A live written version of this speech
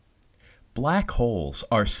Black holes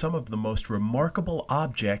are some of the most remarkable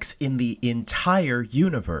objects in the entire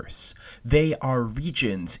universe. They are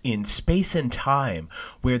regions in space and time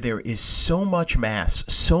where there is so much mass,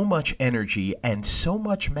 so much energy, and so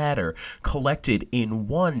much matter collected in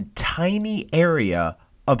one tiny area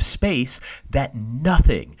of space that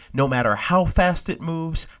nothing, no matter how fast it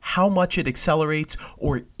moves, how much it accelerates,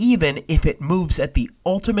 or even if it moves at the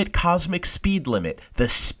ultimate cosmic speed limit, the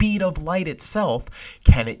speed of light itself,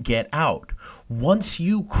 can it get out. Once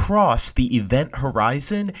you cross the event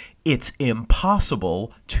horizon, it's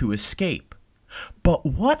impossible to escape. But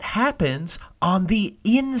what happens on the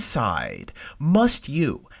inside? Must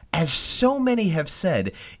you, as so many have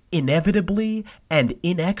said, inevitably and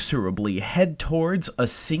inexorably head towards a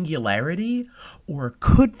singularity? Or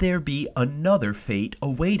could there be another fate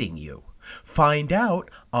awaiting you? Find out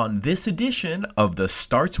on this edition of the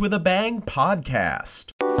Starts With a Bang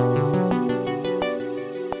podcast.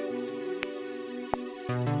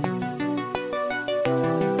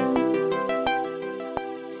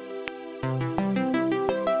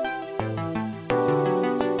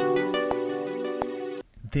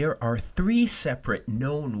 There are three separate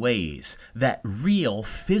known ways that real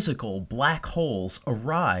physical black holes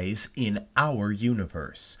arise in our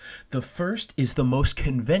universe. The first is the most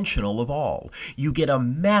conventional of all. You get a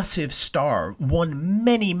massive star, one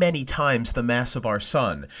many times the mass of our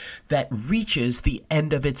sun, that reaches the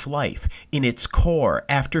end of its life. In its core,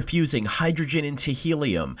 after fusing hydrogen into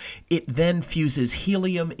helium, it then fuses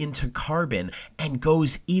helium into carbon and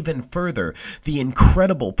goes even further. The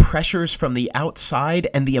incredible pressures from the outside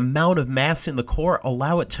and the amount of mass in the core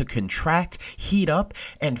allow it to contract, heat up,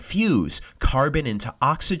 and fuse carbon into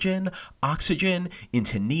oxygen, oxygen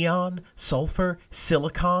into neon, sulfur,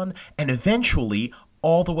 silicon, and eventually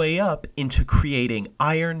all the way up into creating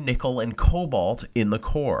iron, nickel, and cobalt in the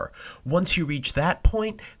core. Once you reach that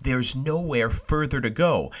point, there's nowhere further to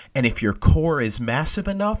go. And if your core is massive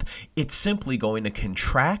enough, it's simply going to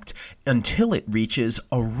contract until it reaches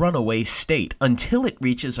a runaway state, until it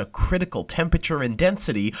reaches a critical temperature and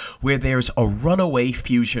density where there's a runaway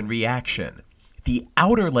fusion reaction. The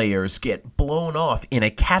outer layers get blown off in a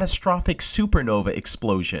catastrophic supernova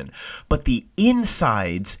explosion, but the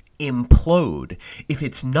insides implode. If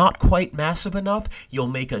it's not quite massive enough, you'll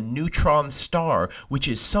make a neutron star, which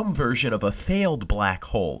is some version of a failed black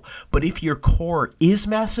hole. But if your core is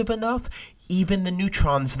massive enough, even the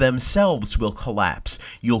neutrons themselves will collapse.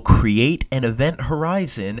 You'll create an event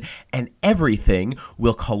horizon, and everything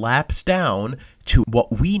will collapse down to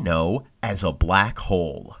what we know as a black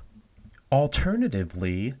hole.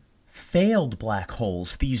 Alternatively, failed black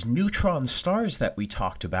holes, these neutron stars that we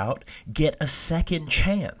talked about, get a second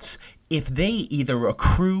chance. If they either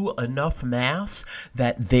accrue enough mass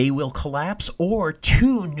that they will collapse, or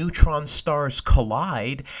two neutron stars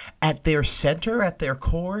collide at their center, at their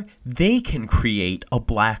core, they can create a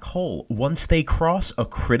black hole. Once they cross a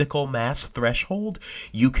critical mass threshold,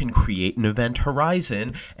 you can create an event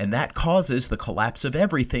horizon, and that causes the collapse of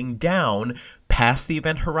everything down past the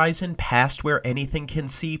event horizon, past where anything can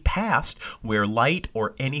see, past where light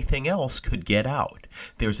or anything else could get out.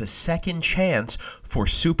 There's a second chance for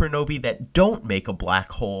supernovae that don't make a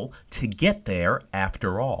black hole to get there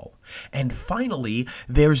after all. And finally,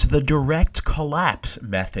 there's the direct collapse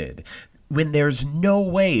method. When there's no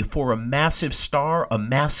way for a massive star, a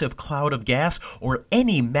massive cloud of gas, or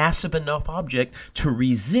any massive enough object to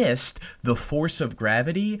resist the force of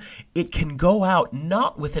gravity, it can go out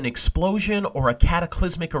not with an explosion or a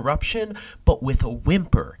cataclysmic eruption, but with a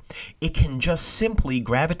whimper. It can just simply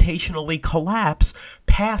gravitationally collapse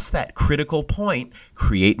past that critical point,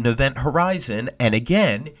 create an event horizon, and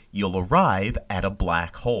again, you'll arrive at a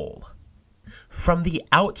black hole. From the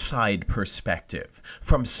outside perspective,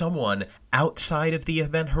 from someone outside of the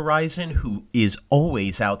event horizon who is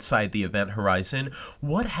always outside the event horizon,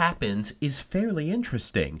 what happens is fairly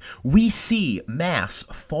interesting. We see mass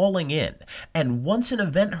falling in, and once an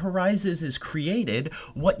event horizon is created,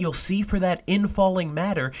 what you'll see for that infalling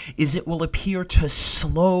matter is it will appear to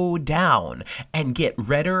slow down and get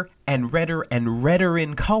redder and redder and redder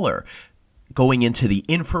in color, going into the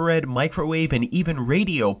infrared, microwave, and even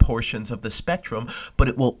radio portions of the spectrum, but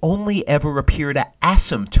it will only ever appear to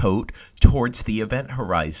asymptote towards the event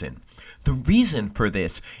horizon. The reason for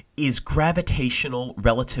this is gravitational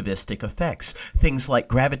relativistic effects, things like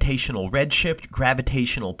gravitational redshift,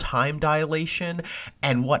 gravitational time dilation,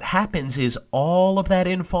 and what happens is all of that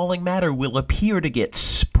infalling matter will appear to get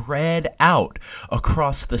spread out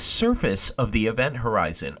across the surface of the event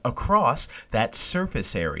horizon, across that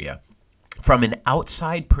surface area. From an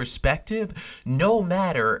outside perspective, no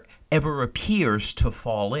matter ever appears to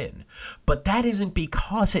fall in. But that isn't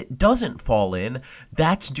because it doesn't fall in,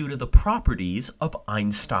 that's due to the properties of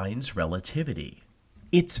Einstein's relativity.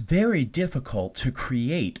 It's very difficult to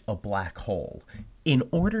create a black hole. In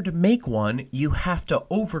order to make one, you have to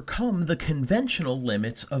overcome the conventional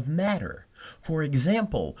limits of matter. For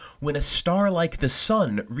example, when a star like the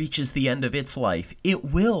Sun reaches the end of its life, it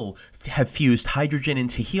will have fused hydrogen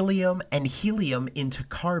into helium and helium into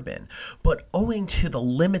carbon. But owing to the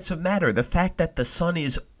limits of matter, the fact that the Sun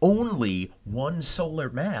is only one solar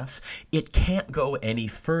mass, it can't go any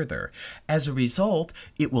further. As a result,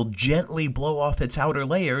 it will gently blow off its outer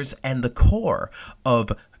layers, and the core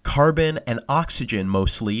of carbon and oxygen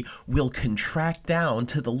mostly will contract down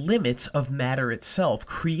to the limits of matter itself,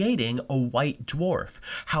 creating a white dwarf.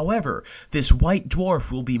 However, this white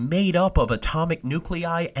dwarf will be made up of atomic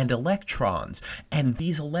nuclei and electrons, and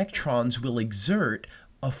these electrons will exert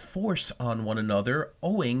a force on one another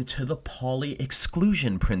owing to the Pauli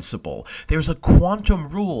exclusion principle. There's a quantum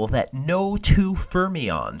rule that no two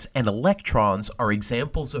fermions, and electrons are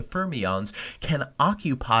examples of fermions, can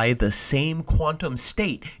occupy the same quantum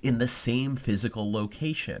state in the same physical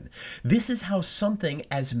location. This is how something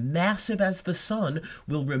as massive as the Sun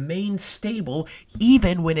will remain stable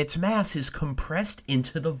even when its mass is compressed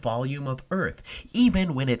into the volume of Earth,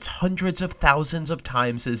 even when it's hundreds of thousands of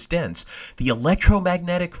times as dense. The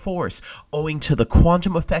electromagnetic force, owing to the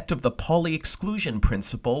quantum effect of the Pauli exclusion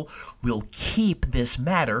principle, will keep this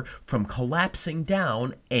matter from collapsing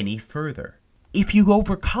down any further. If you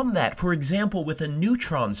overcome that, for example, with a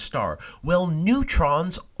neutron star, well,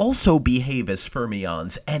 neutrons also behave as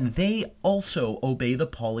fermions, and they also obey the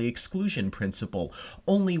Pauli exclusion principle.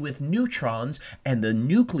 Only with neutrons and the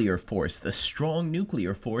nuclear force, the strong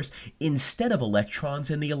nuclear force, instead of electrons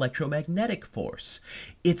and the electromagnetic force.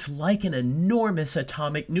 It's like an enormous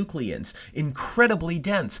atomic nucleus, incredibly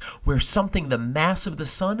dense, where something the mass of the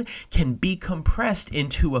Sun can be compressed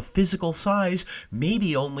into a physical size,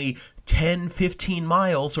 maybe only 10, 15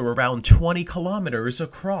 miles or around 20 kilometers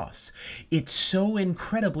across. It's so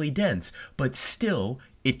incredibly dense, but still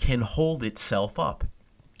it can hold itself up.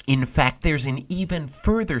 In fact, there's an even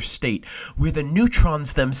further state where the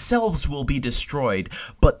neutrons themselves will be destroyed,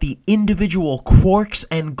 but the individual quarks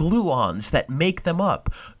and gluons that make them up,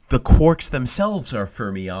 the quarks themselves are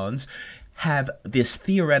fermions, have this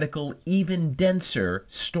theoretical, even denser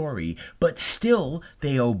story, but still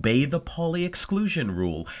they obey the Pauli exclusion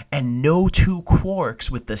rule, and no two quarks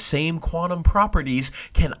with the same quantum properties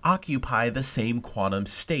can occupy the same quantum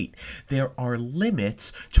state. There are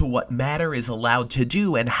limits to what matter is allowed to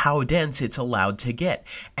do and how dense it's allowed to get,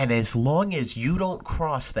 and as long as you don't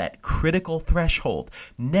cross that critical threshold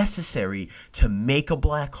necessary to make a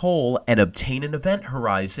black hole and obtain an event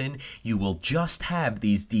horizon, you will just have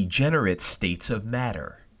these degenerate states of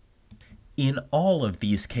matter. In all of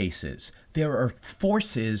these cases, there are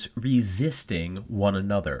forces resisting one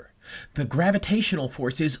another. The gravitational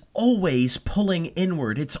force is always pulling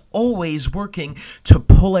inward. It's always working to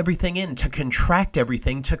pull everything in, to contract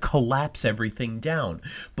everything, to collapse everything down.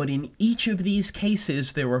 But in each of these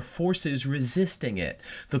cases, there are forces resisting it.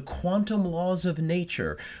 The quantum laws of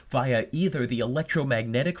nature, via either the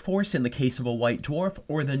electromagnetic force in the case of a white dwarf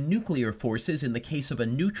or the nuclear forces in the case of a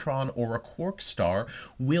neutron or a quark star,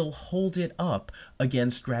 will hold it up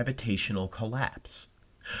against gravitational collapse.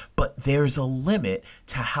 But there's a limit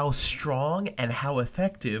to how strong and how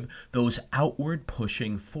effective those outward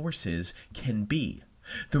pushing forces can be.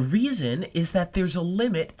 The reason is that there's a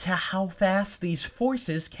limit to how fast these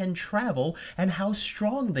forces can travel and how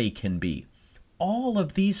strong they can be. All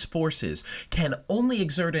of these forces can only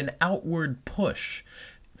exert an outward push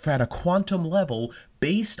at a quantum level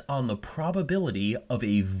based on the probability of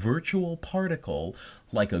a virtual particle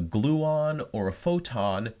like a gluon or a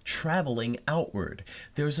photon traveling outward.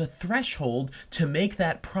 There's a threshold to make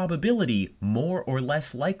that probability more or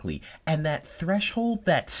less likely, and that threshold,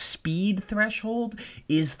 that speed threshold,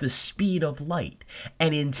 is the speed of light.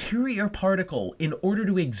 An interior particle, in order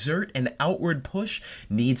to exert an outward push,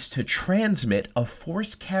 needs to transmit a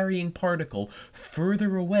force-carrying particle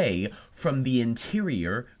further away from the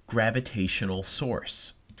interior gravitational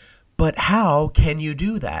source. But how can you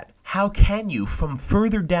do that? How can you, from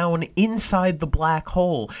further down inside the black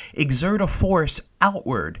hole, exert a force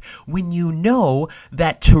outward when you know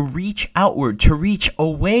that to reach outward, to reach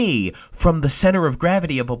away from the center of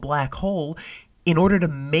gravity of a black hole, in order to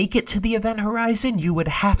make it to the event horizon, you would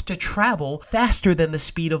have to travel faster than the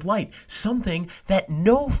speed of light, something that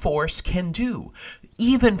no force can do.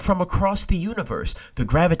 even from across the universe. The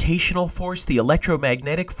gravitational force, the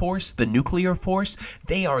electromagnetic force, the nuclear force,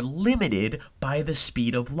 they are limited by the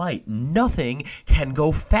speed of light. Nothing can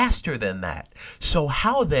go faster than that. So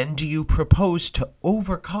how then do you propose to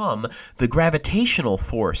overcome the gravitational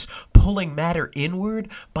force, pulling matter inward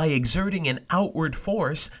by exerting an outward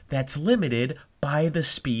force that's limited by the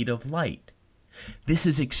speed of light? This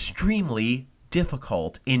is extremely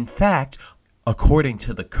difficult. In fact, according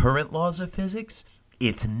to the current laws of physics,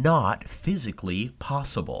 it's not physically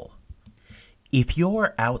possible. If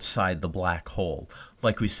you're outside the black hole,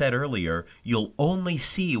 like we said earlier, you'll only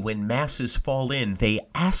see when masses fall in, they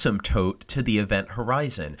asymptote to the event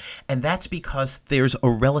horizon. And that's because there's a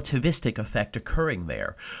relativistic effect occurring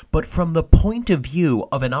there. But from the point of view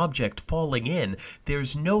of an object falling in,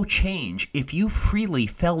 there's no change. If you freely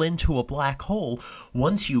fell into a black hole,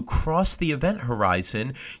 once you cross the event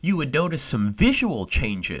horizon, you would notice some visual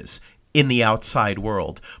changes in the outside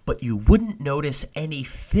world, but you wouldn't notice any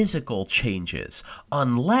physical changes,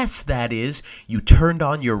 unless, that is, you turned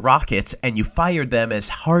on your rockets and you fired them as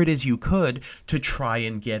hard as you could to try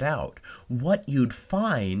and get out. What you'd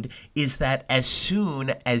find is that as soon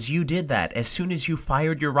as you did that, as soon as you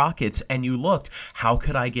fired your rockets and you looked, how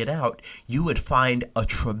could I get out? You would find a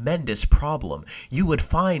tremendous problem. You would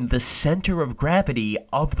find the center of gravity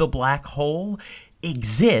of the black hole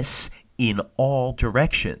exists in all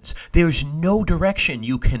directions. There's no direction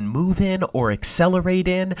you can move in or accelerate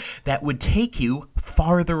in that would take you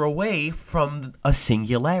farther away from a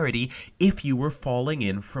singularity if you were falling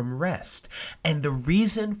in from rest. And the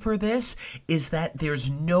reason for this is that there's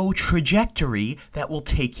no trajectory that will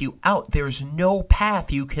take you out. There's no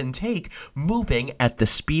path you can take moving at the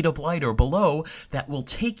speed of light or below that will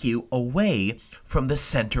take you away from the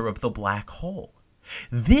center of the black hole.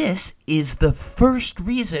 This is the first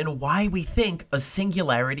reason why we think a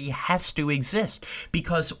singularity has to exist,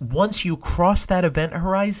 because once you cross that event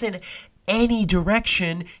horizon, any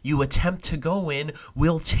direction you attempt to go in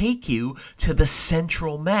will take you to the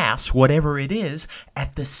central mass, whatever it is,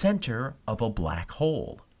 at the center of a black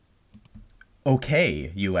hole.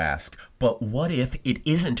 Okay, you ask, but what if it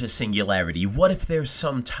isn't a singularity? What if there's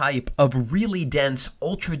some type of really dense,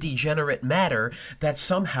 ultra-degenerate matter that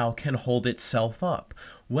somehow can hold itself up?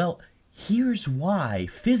 Well, here's why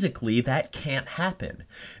physically that can't happen.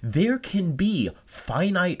 There can be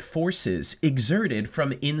finite forces exerted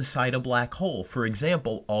from inside a black hole. For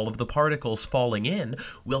example, all of the particles falling in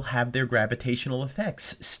will have their gravitational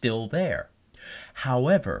effects still there.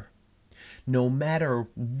 However, no matter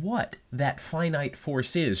what that finite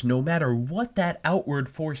force is, no matter what that outward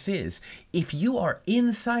force is, if you are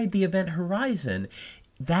inside the event horizon,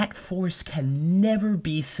 that force can never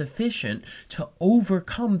be sufficient to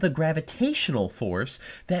overcome the gravitational force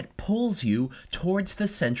that pulls you towards the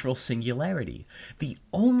central singularity. The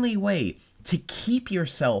only way to keep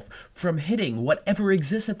yourself from hitting whatever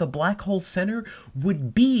exists at the black hole center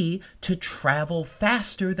would be to travel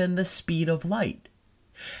faster than the speed of light.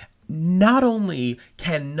 Not only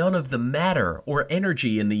can none of the matter or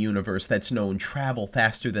energy in the universe that's known travel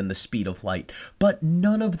faster than the speed of light, but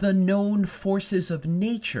none of the known forces of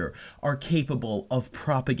nature are capable of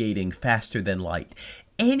propagating faster than light.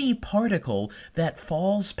 Any particle that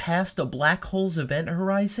falls past a black hole's event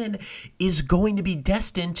horizon is going to be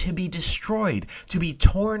destined to be destroyed, to be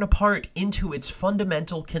torn apart into its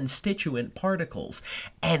fundamental constituent particles.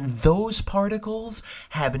 And those particles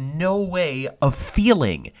have no way of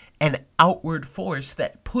feeling an outward force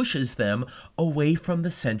that pushes them away from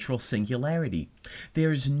the central singularity.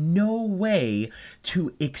 There's no way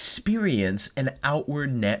to experience an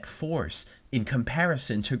outward net force in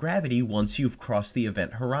comparison to gravity once you've crossed the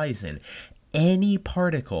event horizon. Any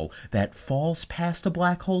particle that falls past a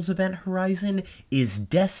black hole's event horizon is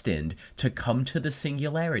destined to come to the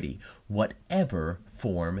singularity, whatever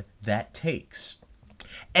form that takes.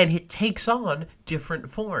 And it takes on different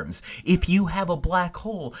forms. If you have a black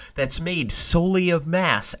hole that's made solely of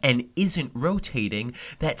mass and isn't rotating,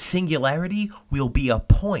 that singularity will be a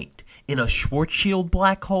point. In a Schwarzschild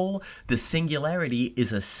black hole, the singularity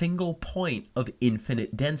is a single point of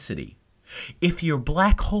infinite density. If your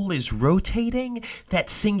black hole is rotating, that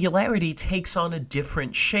singularity takes on a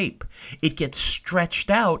different shape. It gets stretched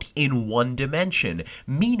out in one dimension,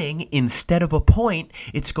 meaning instead of a point,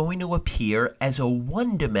 it's going to appear as a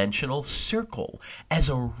one-dimensional circle, as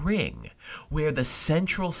a ring, where the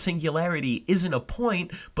central singularity isn't a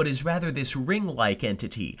point, but is rather this ring-like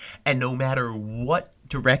entity. And no matter what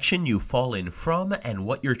direction you fall in from and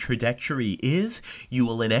what your trajectory is, you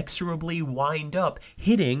will inexorably wind up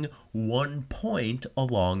hitting one point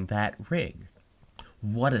along that ring.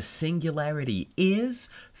 What a singularity is,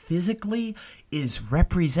 physically is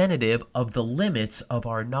representative of the limits of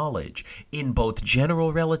our knowledge in both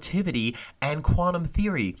general relativity and quantum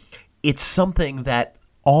theory. It's something that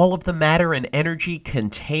all of the matter and energy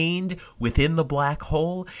contained within the black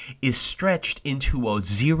hole is stretched into a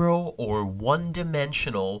zero or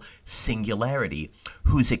one-dimensional singularity,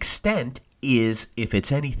 whose extent is, if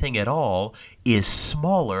it's anything at all, is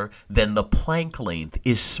smaller than the Planck length,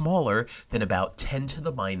 is smaller than about 10 to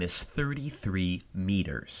the minus 33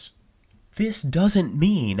 meters. This doesn't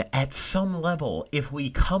mean at some level, if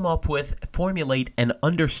we formulate and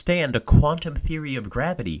understand a quantum theory of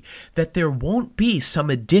gravity, that there won't be some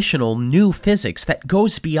additional new physics that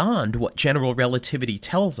goes beyond what general relativity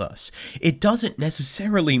tells us. It doesn't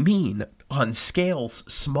necessarily mean on scales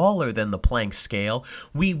smaller than the Planck scale,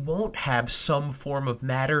 we won't have some form of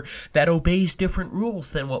matter that obeys different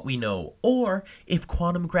rules than what we know. Or if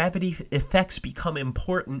quantum gravity effects become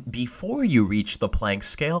important before you reach the Planck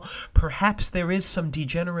scale, perhaps there is some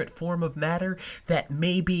degenerate form of matter that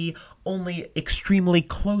may be only extremely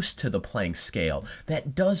close to the Planck scale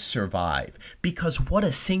that does survive. Because what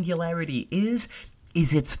a singularity is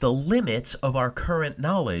it's the limits of our current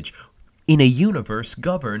knowledge in a universe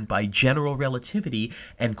governed by general relativity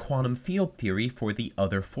and quantum field theory for the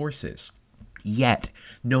other forces. Yet,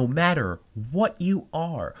 no matter what you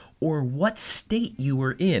are or what state you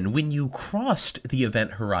were in when you crossed the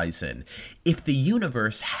event horizon, if the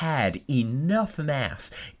universe had enough mass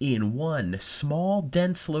in one small,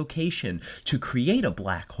 dense location to create a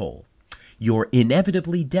black hole, you're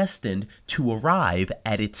inevitably destined to arrive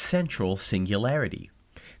at its central singularity.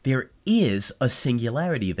 There is a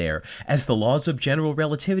singularity there, as the laws of general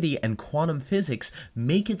relativity and quantum physics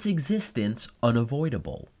make its existence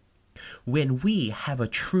unavoidable. When we have a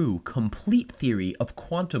true, complete theory of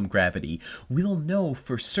quantum gravity, we'll know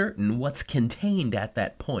for certain what's contained at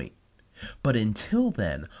that point. But until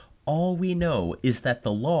then, all we know is that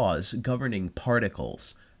the laws governing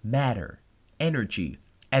particles, matter, energy,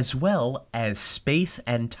 as well as space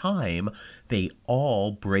and time, they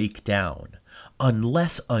all break down.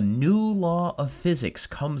 Unless a new law of physics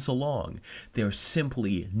comes along, there's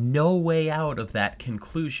simply no way out of that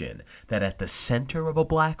conclusion that at the center of a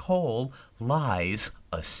black hole lies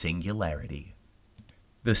a singularity.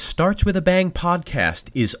 The Starts With a Bang podcast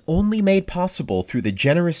is only made possible through the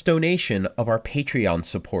generous donation of our Patreon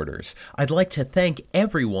supporters. I'd like to thank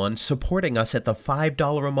everyone supporting us at the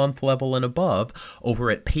 $5 a month level and above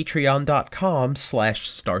over at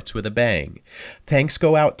patreon.com/startswithabang. Thanks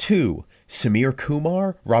go out to Samir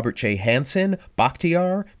Kumar, Robert J. Hansen,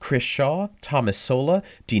 Bakhtiar, Chris Shaw, Thomas Sola,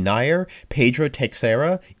 Denier, Pedro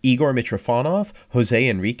Texera, Igor Mitrofanov, Jose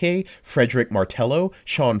Enrique, Frederick Martello,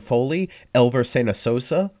 Sean Foley, Elver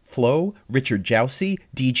Senasosa, Flo, Richard Jousey,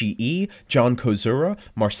 DGE, John Kozura,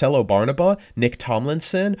 Marcelo Barnaba, Nick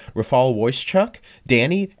Tomlinson, Rafal Wojciech,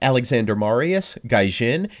 Danny, Alexander Marius,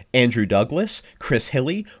 Gaijin, Andrew Douglas, Chris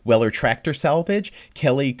Hilly, Weller Tractor Salvage,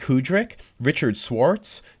 Kelly Kudrick, Richard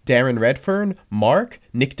Swartz, Darren Redfern, Mark,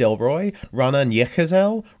 Nick Delroy, Ranan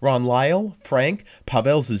Yechazel, Ron Lyle, Frank,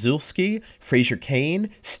 Pavel Zazulski, Fraser Kane,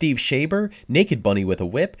 Steve Shaber, Naked Bunny with a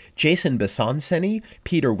Whip, Jason Basanseni,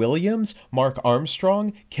 Peter Williams, Mark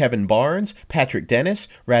Armstrong, Kevin Barnes, Patrick Dennis,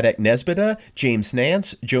 Radek Nesbita, James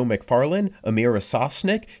Nance, Joe McFarlane, Amira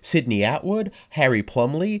Sosnick, Sidney Atwood, Harry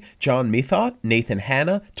Plumley, John Mithot, Nathan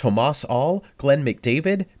Hanna, Tomas All, Glenn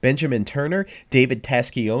McDavid, Benjamin Turner, David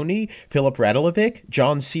Taschioni, Philip Radulovic,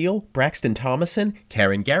 John Seal, Braxton Thomason,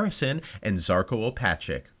 Karen Garrison, and Zarko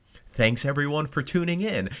Opachik. Thanks everyone for tuning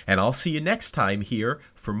in, and I'll see you next time here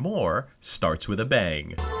for more Starts With a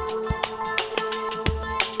Bang.